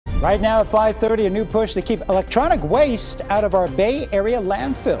Right now at 5:30, a new push to keep electronic waste out of our Bay Area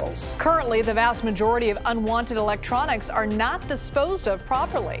landfills. Currently, the vast majority of unwanted electronics are not disposed of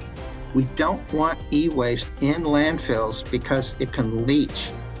properly. We don't want e-waste in landfills because it can leach.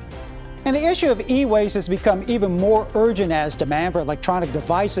 And the issue of e-waste has become even more urgent as demand for electronic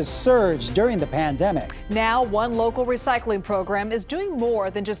devices surged during the pandemic. Now, one local recycling program is doing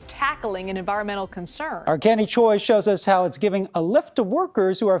more than just tackling an environmental concern. Our Kenny Choi shows us how it's giving a lift to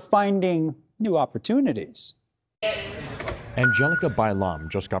workers who are finding new opportunities. Angelica Bailam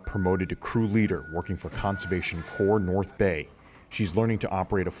just got promoted to crew leader working for Conservation Corps North Bay. She's learning to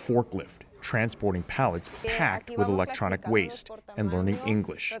operate a forklift, transporting pallets packed with electronic waste, and learning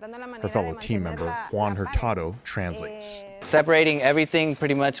English. Her fellow team member, Juan Hurtado, translates. Separating everything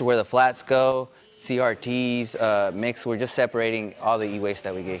pretty much where the flats go, CRTs, mix, we're just separating all the e-waste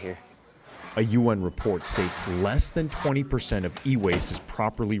that we get here. A UN report states less than 20% of e-waste is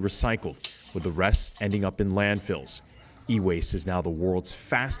properly recycled, with the rest ending up in landfills. E-waste is now the world's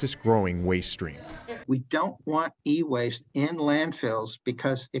fastest growing waste stream. We don't want e-waste in landfills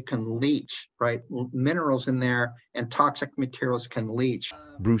because it can leach, right? Minerals in there and toxic materials can leach.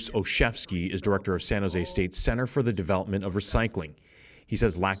 Bruce Oshevsky is director of San Jose State's Center for the Development of Recycling. He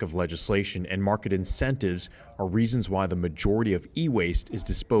says lack of legislation and market incentives are reasons why the majority of e-waste is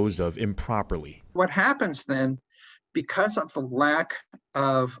disposed of improperly. What happens then, because of the lack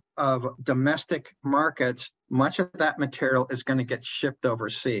of domestic markets, much of that material is going to get shipped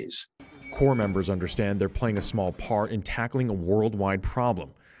overseas. Corps members understand they're playing a small part in tackling a worldwide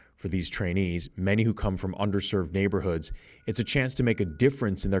problem. For these trainees, many who come from underserved neighborhoods, it's a chance to make a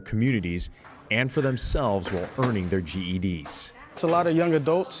difference in their communities and for themselves while earning their GEDs. It's a lot of young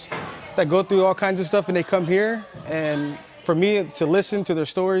adults that go through all kinds of stuff and they come here, and for me to listen to their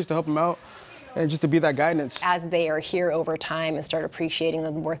stories, to help them out, and just to be that guidance. As they are here over time and start appreciating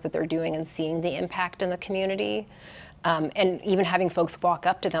the work that they're doing and seeing the impact in the community, and even having folks walk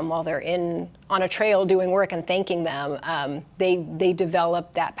up to them while they're on a trail doing work and thanking them, they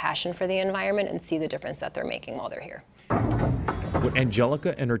develop that passion for the environment and see the difference that they're making while they're here. What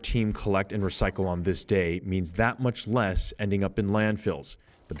Angelica and her team collect and recycle on this day means that much less ending up in landfills,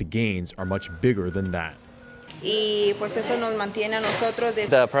 but the gains are much bigger than that. The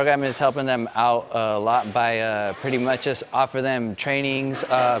program is helping them out a lot by pretty much just offer them trainings,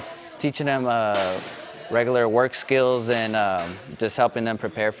 teaching them regular work skills, and just helping them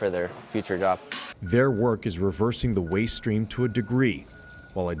prepare for their future job. Their work is reversing the waste stream to a degree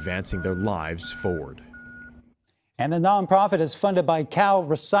while advancing their lives forward. And the nonprofit is funded by Cal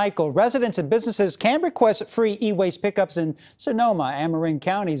Recycle. Residents and businesses can request free e-waste pickups in Sonoma and Marin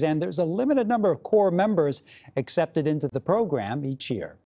counties, and there's a limited number of Corps members accepted into the program each year.